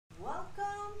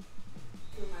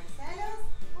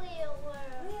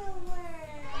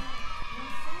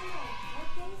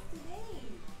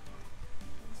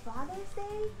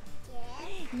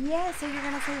So you're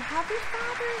gonna say Happy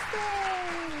Father's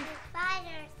Day.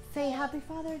 Father's Say Day. Happy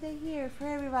Father's Day here for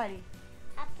everybody.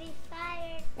 Happy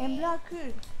Father's Day. And Black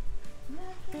Cook. Look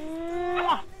at the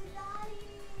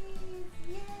daddies.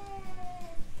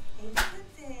 Yes. And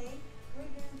today we're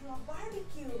gonna do a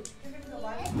barbecue. You're gonna do a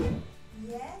barbecue?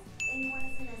 Yes. And you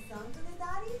wanna sing a song to the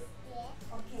daddies? Yes.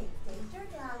 Okay, take your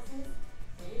glasses,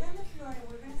 put it on the floor, and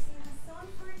we're gonna sing a song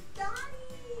for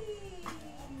daddy.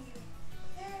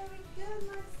 Very good,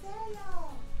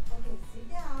 Marcelo. Okay, sit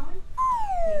down.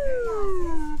 Take your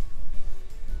glasses.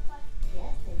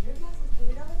 Yes, take your glasses, put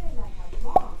it over there like a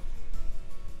mom.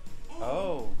 And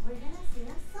we're gonna sing a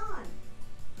song.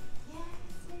 Yes,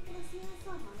 we're gonna sing a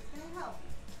song. Mom's gonna help.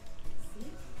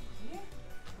 See, here.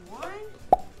 1,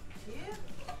 2,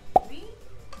 3,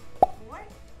 4,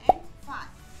 and 5.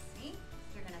 See?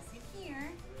 You're gonna sit here.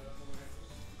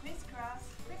 Crisscross,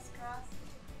 crisscross.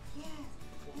 Yes.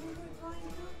 And we're going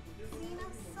to sing a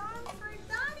song for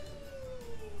Daddy.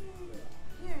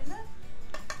 Here, look.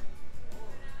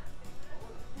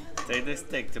 Take the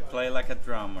stick to play like a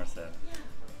drum, Marcelo.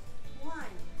 1,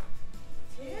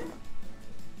 2,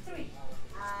 3.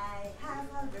 I have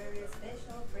a very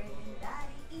special friend, and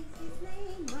Daddy is his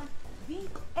name.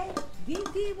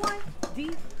 D-A-D-D-Y,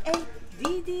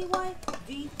 D-A-D-D-Y,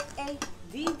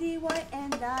 D-A-D-D-Y,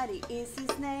 and Daddy is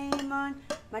his name on.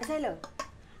 Marcelo.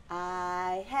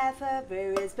 I have a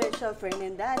very special friend,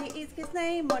 and Daddy is his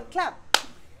name on. Clap.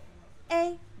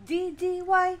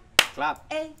 A-D-D-Y,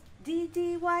 Clap.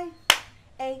 A-D-D-Y,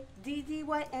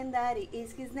 A-D-D-Y, and Daddy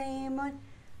is his name on.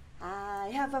 I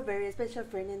have a very special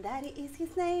friend, and Daddy is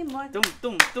his name on. Tum,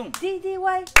 tum, tum.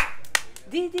 D-D-Y,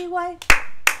 D-D-Y,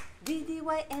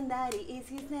 D-D-Y, and Daddy is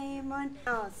his name on.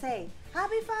 Now say,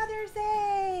 Happy Father's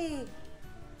Day!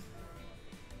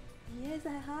 Yes,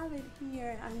 I have it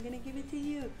here. I'm gonna give it to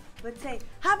you. But say,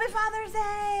 Happy Father's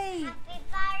Day! Happy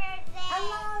Father's Day.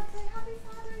 Hello, say Happy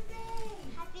Father's Day!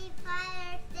 Happy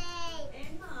Father's Day.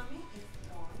 And Mommy is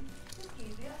going to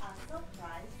give you a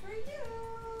surprise for you.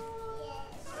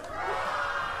 Yes.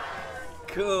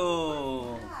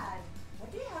 Cool. Dad, what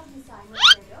do you have inside,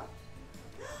 Marcelo?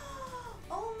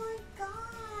 Oh my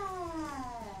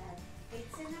God!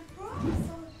 It's in a box,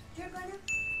 so you're gonna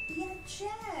be a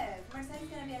chef. Marcelo's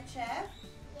gonna be a chef?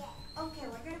 Yes. Okay,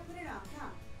 we're gonna put it on.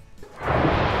 Come.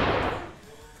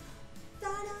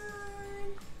 Ta-da!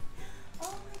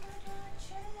 Oh my God, you're a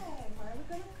chef. What are we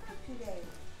gonna cook today?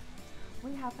 We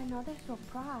have another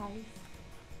surprise.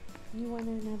 You want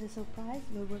another surprise?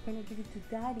 Well, we're gonna give it to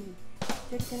Daddy.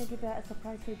 You're gonna give a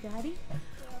surprise for Daddy?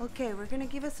 Okay, we're gonna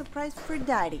give a surprise for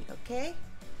Daddy, okay?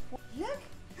 Look,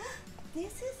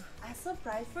 this is a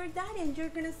surprise for Daddy, and you're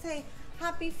gonna say,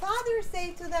 Happy Father's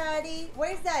Day to Daddy.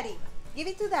 Where's Daddy? Give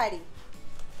it to Daddy.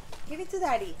 Give it to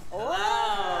Daddy. Hello,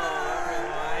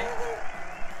 everyone.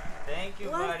 Thank you,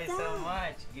 What's buddy, so that?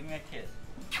 much. Give me a kiss.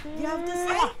 You have to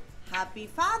say, Happy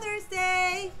Father's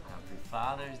Day. Happy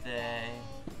Father's Day.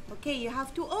 Okay, you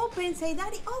have to open. Say,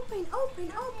 Daddy, open,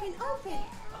 open, open, open.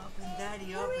 Open,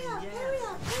 Daddy, Hurry open, up, yes. hurry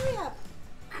up, hurry up.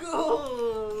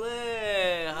 Cool,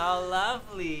 look, how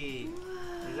lovely.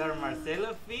 These are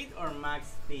Marcelo feet or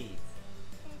Max feet?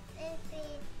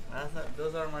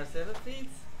 Those are Marcelo feet?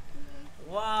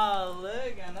 Wow,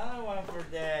 look, another one for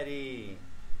Daddy.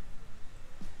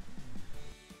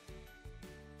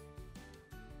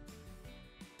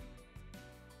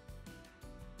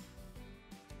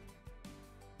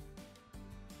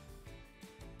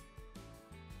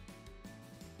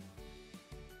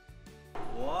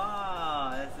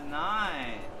 Wow, that's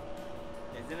nice.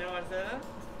 Isn't it, Marcelo?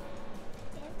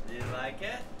 Do you like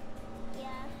it? Yeah.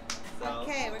 So,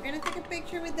 Okay, we're gonna take a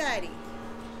picture with Daddy.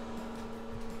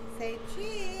 Say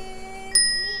cheese.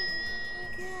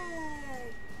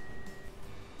 Good.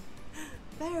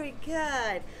 Very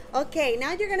good. Okay,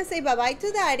 now you're gonna say bye-bye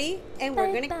to Daddy, and we're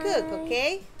gonna cook, Bye-bye.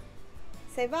 okay?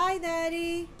 Say bye,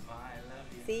 Daddy. bye, I love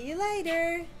you. See you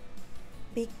later.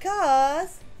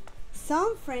 Because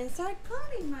some friends are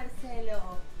coming,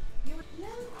 Marcelo. You look.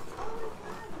 Oh my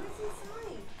God, what's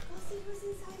inside? Go see who's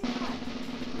inside the car.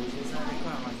 Who's inside the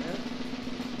car, Marcelo?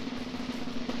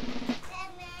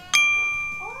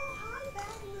 Oh, hi,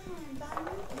 Batman.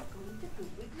 Batman is going to cook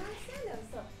with Marcelo,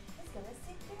 so it's gonna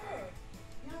sit there.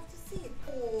 You have to see it.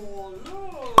 Oh,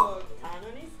 look.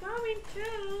 Tannen is coming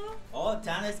too. Oh,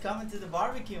 Tana's coming to the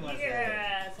barbecue, Marcelo.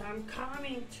 Yes, I'm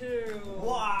coming too.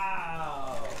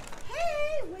 Wow.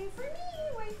 Hey, wait for me,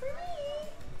 wait for me.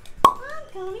 I'm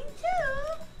coming too.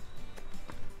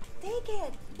 Take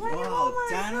it. Wonder Wow, Woman.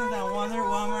 Tana Hi, and Wonder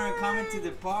Woman are coming to Woman.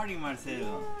 the party,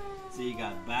 Marcelo. Yeah. So you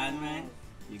got Batman,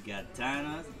 you got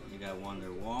Thanos, you got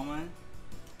Wonder Woman,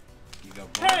 you got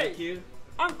Hey! barbecue.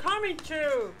 I'm coming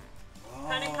too.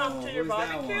 Can I come to your who's that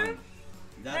barbecue? one?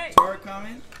 That Hey. Thor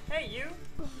coming? Hey, you.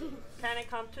 Can I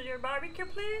come to your barbecue,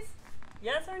 please?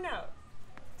 Yes or no?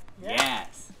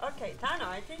 Yes. Okay, Tano,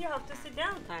 I think you have to sit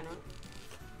down, Tano.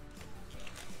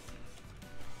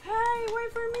 Hey,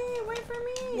 wait for me, wait for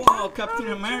me. Wow, I'm Captain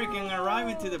coming American too.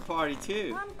 arriving to the party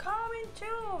too. I'm coming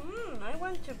too. I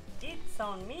want to eat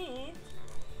some meat.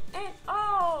 And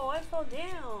oh, I fell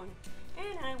down.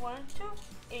 And I want to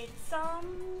eat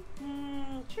some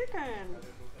chicken.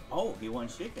 Oh, he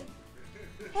wants chicken.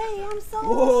 Hey, I'm so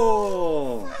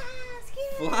Whoa! fast.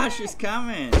 Yeah. Flash is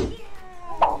coming.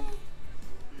 Yeah.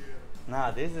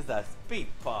 Now this is a speed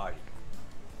party.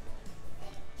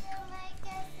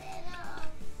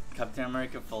 Captain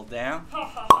America fall down.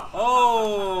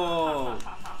 Oh!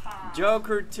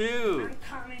 Joker too. I'm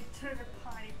coming to the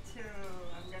party too.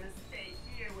 I'm gonna stay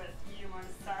here with you,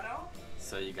 Marcelo.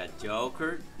 So you got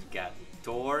Joker, you got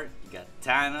Thor, you got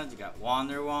Thanos, you got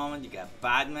Wonder Woman, you got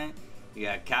Batman, you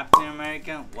got Captain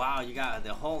America. Wow, you got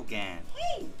the whole gang.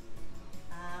 Hey,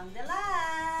 I'm the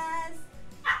last.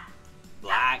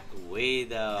 Black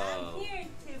Widow. I'm here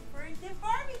for the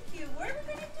barbecue. What are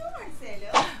we gonna do,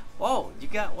 Marcelo? Whoa, you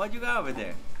got what you got over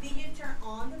there? Did you turn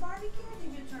on the barbecue?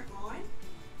 Did you turn on?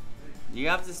 You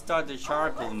have to start the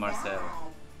charcoal, what's Marcelo. that?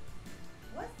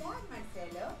 What's that,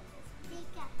 Marcelo?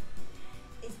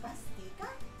 Is pastica?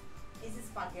 Is it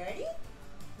spaghetti?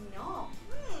 No.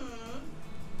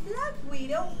 Black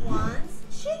Widow wants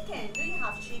chicken. Do you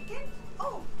have chicken?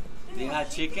 Oh. Do you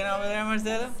have chicken over there,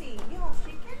 Marcelo? Let's see. You have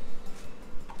chicken?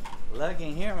 Look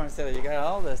in here, Marcelo. You got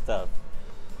all this stuff.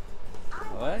 I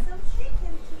What? want some chicken,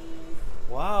 please.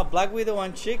 Wow, Black Widow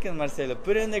wants chicken, Marcelo.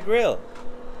 Put it in the grill.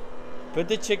 Put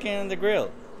the chicken in the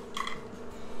grill. No,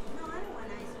 I don't want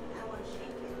ice cream. I want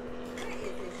chicken. Where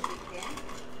is this chicken?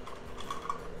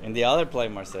 In the other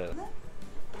plate, Marcelo. Look,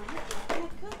 I'm gonna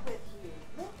cook with you.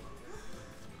 Look,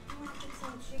 you want to put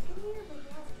some chicken here, but you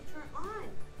have to turn on.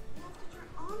 You have to turn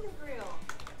on the grill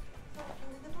so we can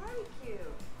do the barbecue.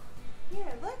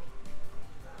 Here, look.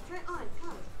 Turn on,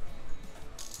 come.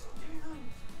 Turn on.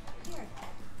 Here.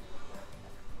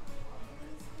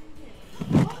 Oh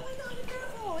my God, be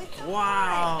careful! It's so hot.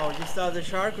 Wow, you saw the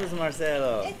charcoals,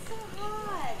 Marcelo. It's so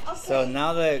hot. Okay. So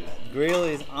now the grill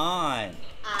is on.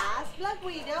 Ask Black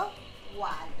Widow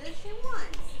what does she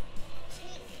want.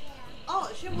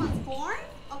 Oh, she wants corn?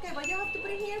 Okay, but you have to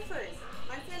put it here first.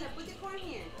 Marcela, put the corn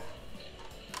here.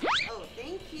 Oh,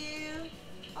 thank you.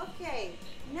 Okay,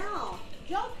 now,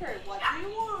 Joker, what do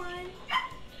you want?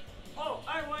 Oh,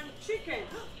 I want chicken.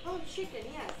 Oh, chicken,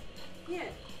 yes. Here,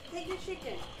 take the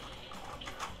chicken.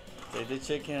 Take the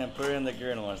chicken and put it in the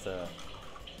grill, Marcelo.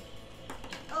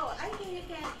 Oh, I think you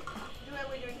can do it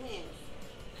with your hands.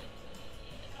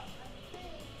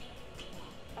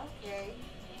 Okay.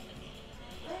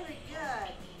 Very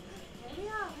good.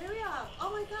 Hurry up.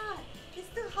 Oh my God. It's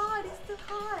too hot.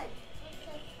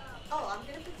 Oh, I'm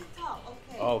gonna put the top.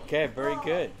 Okay. Okay, very Oh,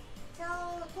 good.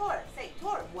 Tell Thor. Say,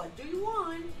 Thor, what do you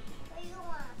want?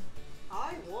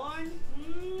 I want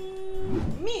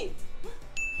meat.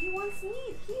 He wants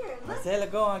meat. Here, look. Marcelo,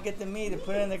 go and get the meat and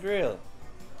put it in the grill.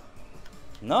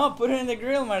 No, put it in the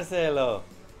grill, Marcelo.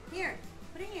 Here,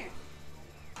 put it here.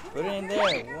 Put it in Hurry up,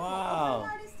 there. careful. Wow. Oh my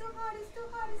God, it's too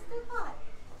hot.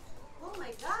 Oh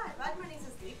my God, Batman is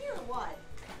asleep here or what?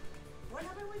 What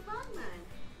happened with Batman?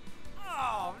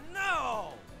 Oh,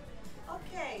 no.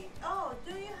 Okay. Oh,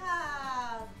 do you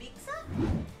have pizza?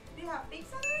 Do you have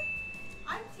pizza there?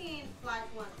 I think Flash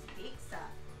wants pizza.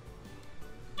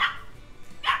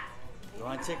 You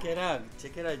want to check it out?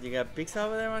 Check it out. You got pizza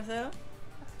over there, Marcelo?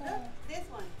 Look, this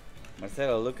one.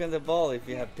 Marcelo, look in the bowl if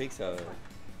you have pizza over there.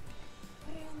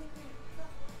 Put it on the grill.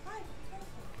 Look, hi, be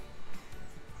careful.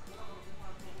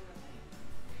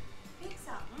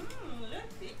 Pizza. Look,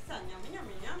 pizza.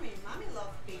 Yummy. Mommy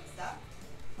loves pizza.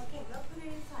 Okay, go put it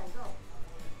inside. Go.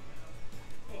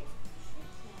 Okay,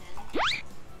 chicken.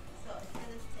 So it's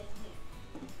gonna stay here.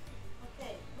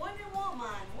 Okay, Wonder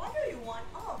Woman. What do you want?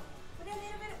 Oh, put a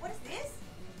little bit. What is this?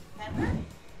 Pepper?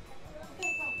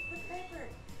 Okay, go. Put pepper.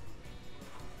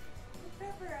 Put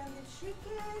pepper on the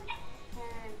chicken.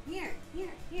 And here.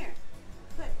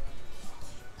 Put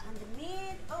on the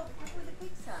meat. Oh, pepper the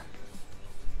pizza.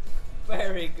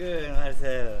 Very good,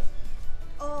 Marcelo.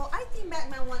 Oh, I think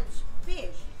Batman wants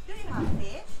fish. Do you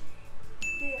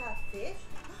have fish?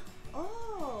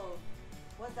 Oh,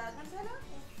 what's that, Marcelo?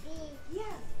 Yes,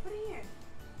 put it here.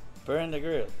 Put it in the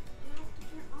grill. You have to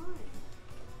turn on.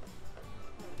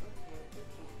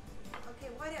 Oh, okay,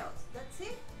 what else? That's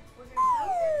it? We're gonna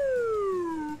close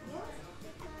it? Yes?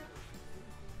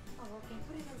 Oh, okay,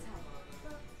 put it inside.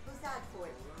 Who's that for?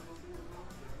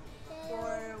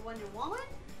 For Wonder Woman?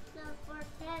 No,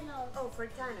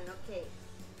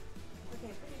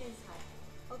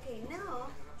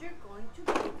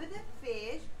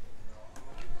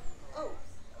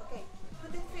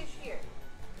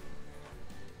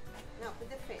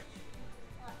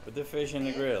 fish in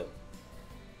the grill?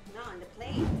 No, on the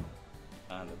plate.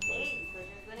 On the Okay, plate. so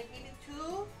you're gonna give it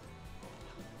to.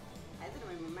 I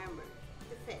don't even remember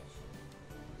the fish.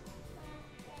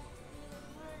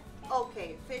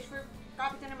 Okay, fish for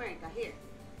Captain America. Here.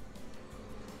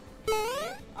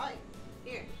 Here.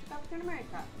 Here, Captain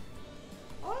America.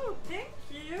 Oh, thank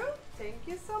you. Thank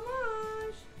you so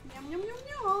much. Yum, yum, yum,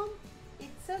 yum.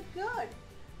 It's so good.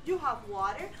 You have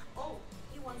water? Oh,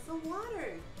 he wants some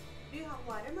water. Do you have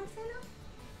water, Marcelo?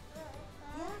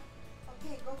 Yeah?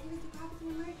 Okay, go give it to Captain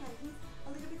America. He's a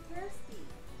little bit thirsty.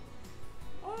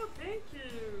 Oh, thank you.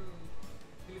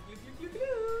 Glug, glug, glug, glug,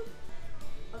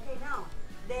 glug. Okay, now,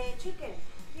 the chicken.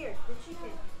 Here, the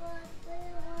chicken.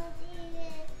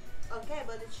 Okay,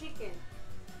 but the chicken.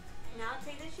 Now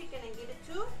take the chicken and give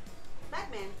it to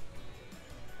Batman.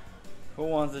 Who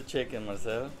wants the chicken,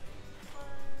 Marcelo?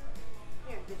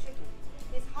 Here, the chicken.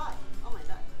 It's hot. Oh my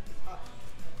god, it's hot.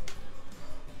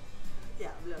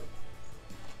 Yeah, blow.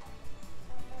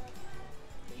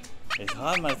 It's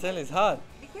hot, Marcelo, it's hot.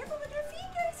 Be careful with your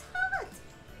finger, it's hot.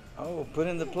 Oh, put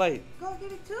in the plate. Go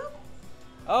give it to.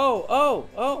 Oh,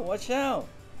 watch out.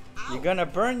 Ow. You're gonna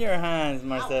burn your hands,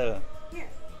 Marcelo. Here.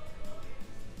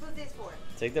 Who's this for?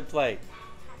 Take the plate.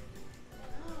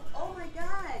 Oh my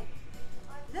god.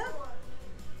 Look.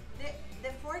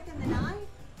 The fork and the knife,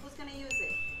 who's gonna use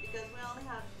it? Because we only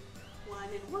have one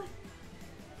and one.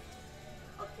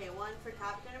 Okay, one for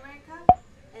Captain America.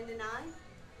 And the knife?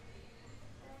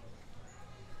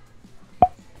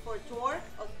 For Thor?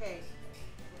 Okay.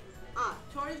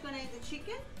 Thor is gonna eat the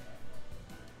chicken?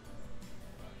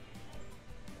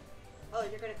 Oh,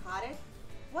 you're gonna cut it?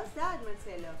 What's that,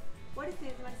 Marcelo? What is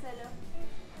this, Marcelo?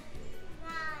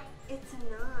 It's a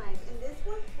knife. And this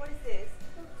one? What is this?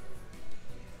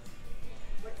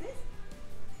 What's this?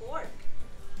 Fork.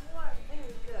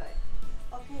 Very good.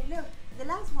 Okay, look. The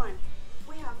last one.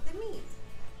 We have the meat.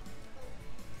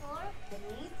 The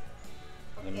meat?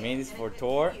 The Okay, meat is and for it's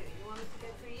Thor. you. You want me to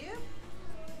get for you?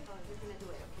 Oh, you're gonna do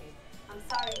it. Okay. I'm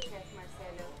sorry, Chef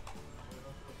Marcelo.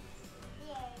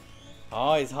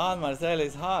 Oh, it's hot, Marcelo,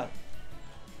 it's hot.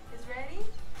 It's ready?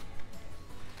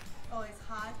 Oh, it's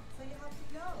hot, so you have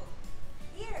to go.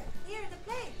 Here, the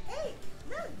plate. Hey,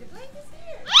 look, the plate is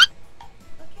here.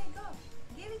 Okay, go.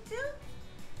 Give it to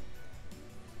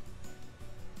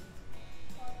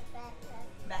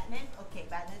Batman. Okay,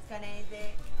 Batman's gonna eat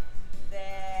the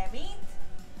meat.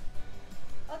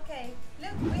 Okay,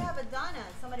 look, we have a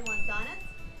donut. Somebody wants donuts?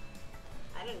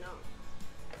 I don't know.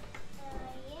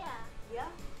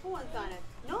 Yeah? Who wants donut?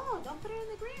 No, don't put it in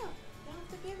the grill. You have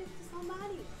to give it to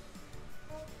somebody.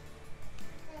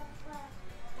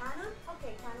 Tana?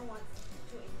 Okay, Tana wants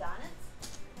to eat donuts.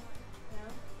 No?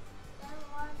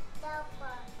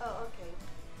 Oh, okay.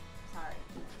 Sorry.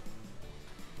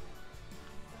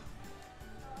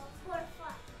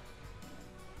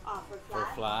 Oh, for Flash?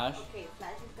 For Flash. Okay,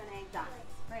 Flash is gonna eat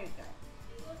donuts. Very good.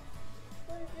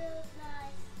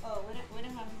 Oh, we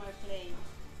don't have more plates.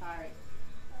 Sorry.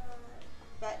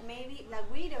 But maybe La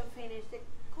Guido finished the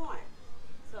corn.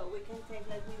 So we can take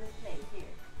La Guido's plate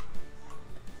here.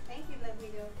 Thank you, La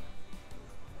Guido.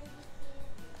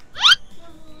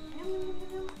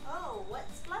 Oh,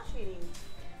 what's Flash eating?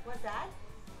 What's that?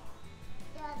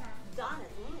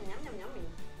 Donut. Yum, yum, yummy.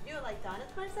 Do you like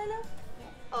donuts, Marcelo?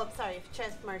 Oh, sorry,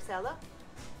 Chef Marcelo.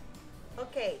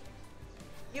 Okay.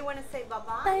 You want to say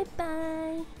bye-bye?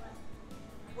 Bye-bye.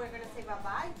 We're going to say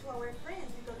bye-bye to our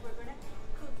friends because we're going to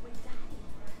cook with Daddy.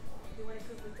 You want to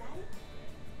cook with Daddy?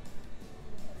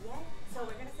 Yeah? So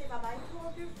we're going to say bye-bye to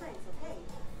all your friends, okay?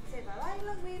 Say bye-bye,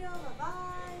 La Guido.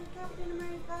 Bye-bye, Captain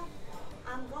America.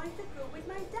 I'm going to cook with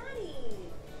my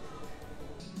daddy.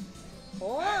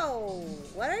 Whoa!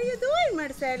 What are you doing,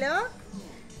 Marcelo?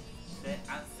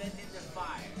 I'm setting the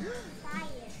fire.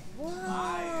 Whoa!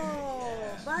 Fire,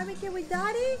 yeah. Barbecue with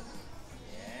daddy?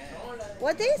 Yeah.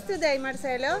 What day is today,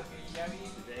 Marcelo?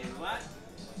 Today what?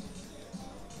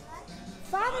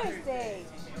 Father's Day.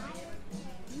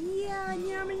 Yeah,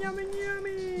 yummy, yummy,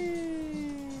 yummy.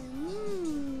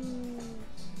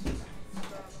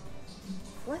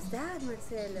 What's that,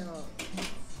 Marcelo?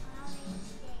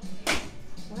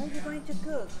 What are you going to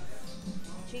cook?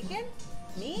 Chicken?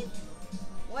 Meat?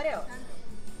 What else?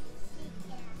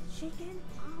 Chicken?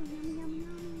 Oh, yummy, yummy,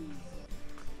 yummy.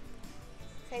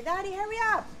 Say, Daddy, hurry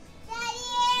up.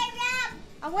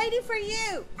 I'm waiting for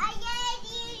you.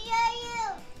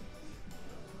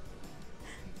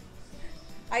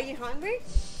 Are you hungry?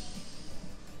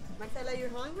 Marcelo, you're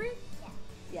hungry?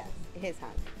 Yes, he's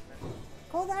hungry.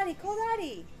 Call Daddy, call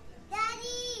Daddy.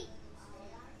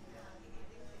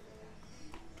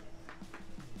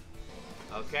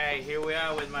 Okay, here we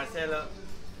are with Marcelo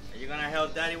Are you gonna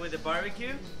help Daddy with the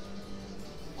barbecue?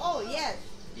 Oh, yes.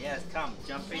 Yes, come,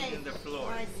 jumping Hey, in the floor.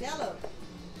 Marcelo.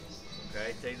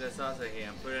 Okay, take the salsa here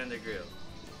and put it in the grill.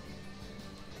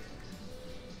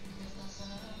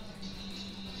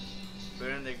 Put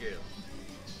it in the grill.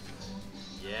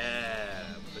 Yeah,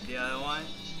 put the other one.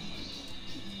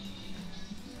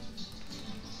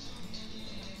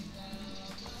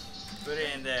 Put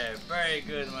it in there. Very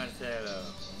good, Marcelo.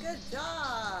 Good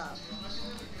job.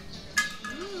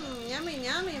 Mmm, yummy,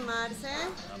 yummy, Marce.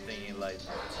 I'm thinking like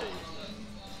cheese.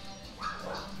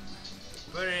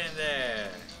 Put it in there.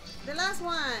 The last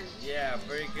one. Yeah,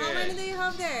 very good. How many do you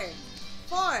have there?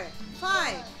 4,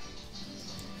 5.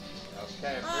 Okay,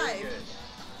 very Five. good.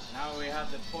 Now we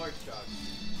have the pork chops.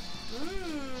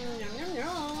 Mmm, yum, yum,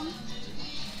 yum.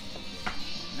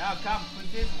 Now come,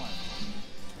 put this one.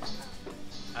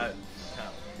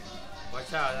 Come.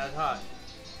 Watch out, that's hot.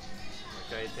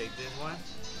 Okay, take this one.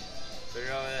 Put it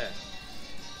over there.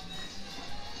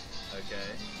 Okay.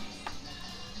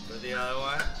 Put the other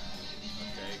one.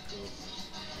 Okay, cool.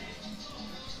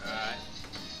 Alright.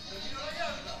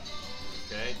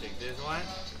 Okay, take this one.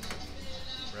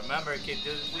 Remember, kid,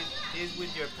 do this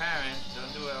with your parents.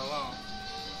 Don't do it alone.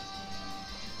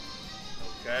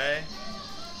 Okay.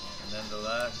 And then the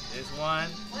last, this one.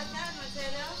 What's that,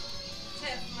 Marcelo?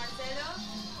 Chef Marcelo?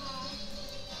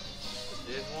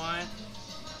 This one. And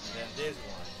then this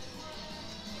one.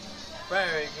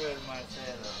 Very good,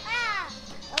 Marcelo. Ah!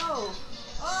 Oh.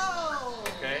 Oh.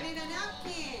 Okay. You need a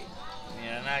napkin. Need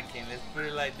a napkin. Let's put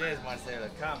it like this, Marcelo.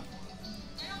 Come.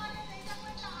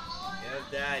 Yes,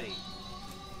 Daddy.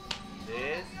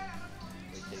 This.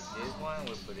 We take this one.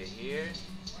 We put it here.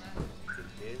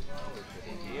 Take this one. We put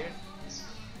it here.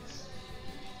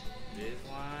 This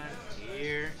one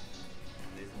here.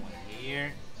 This one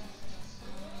here.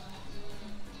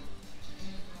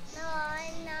 No,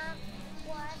 I not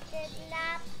want it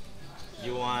napkin.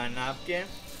 You want a napkin?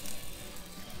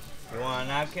 You want a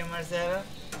napkin, Marcelo?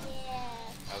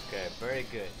 Yeah. Okay, very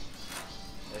good.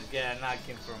 Let's get a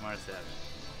napkin for Marcelo.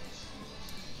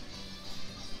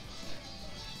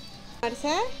 Marce?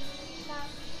 Napkin.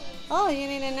 Oh, you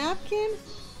need a napkin?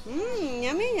 Mmm,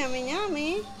 yummy, yummy,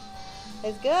 yummy.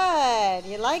 It's good.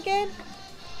 You like it?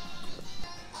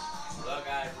 Well,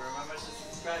 guys, remember to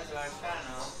subscribe to our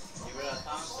channel, give it a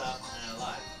thumbs up and a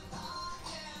like.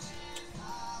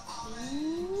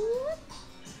 Mmm.